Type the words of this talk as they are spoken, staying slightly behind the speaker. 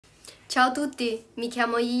Ciao a tutti, mi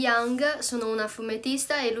chiamo Yi Yang, sono una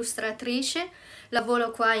fumettista e illustratrice,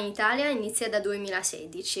 lavoro qua in Italia, inizia da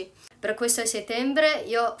 2016. Per questo settembre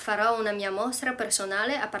io farò una mia mostra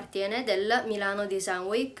personale a partire del Milano Design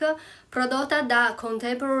Week, prodotta da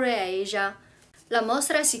Contemporary Asia. La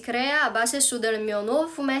mostra si crea a base del mio nuovo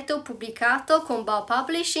fumetto pubblicato con Bow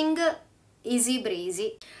Publishing, Easy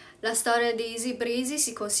Breezy. La storia di Easy Breezy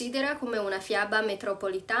si considera come una fiaba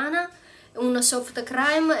metropolitana, un soft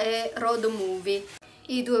crime e road movie.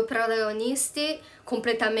 I due protagonisti,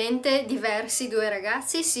 completamente diversi due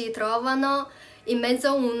ragazzi, si trovano in mezzo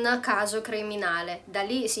a un caso criminale. Da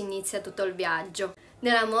lì si inizia tutto il viaggio.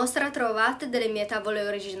 Nella mostra trovate delle mie tavole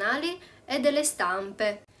originali e delle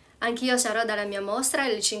stampe. Anch'io sarò dalla mia mostra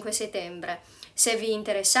il 5 settembre. Se vi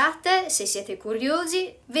interessate, se siete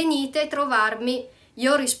curiosi, venite a trovarmi.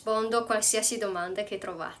 Io rispondo a qualsiasi domanda che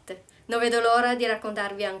trovate. Non vedo l'ora di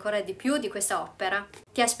raccontarvi ancora di più di questa opera.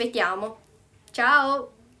 Ti aspettiamo!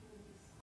 Ciao!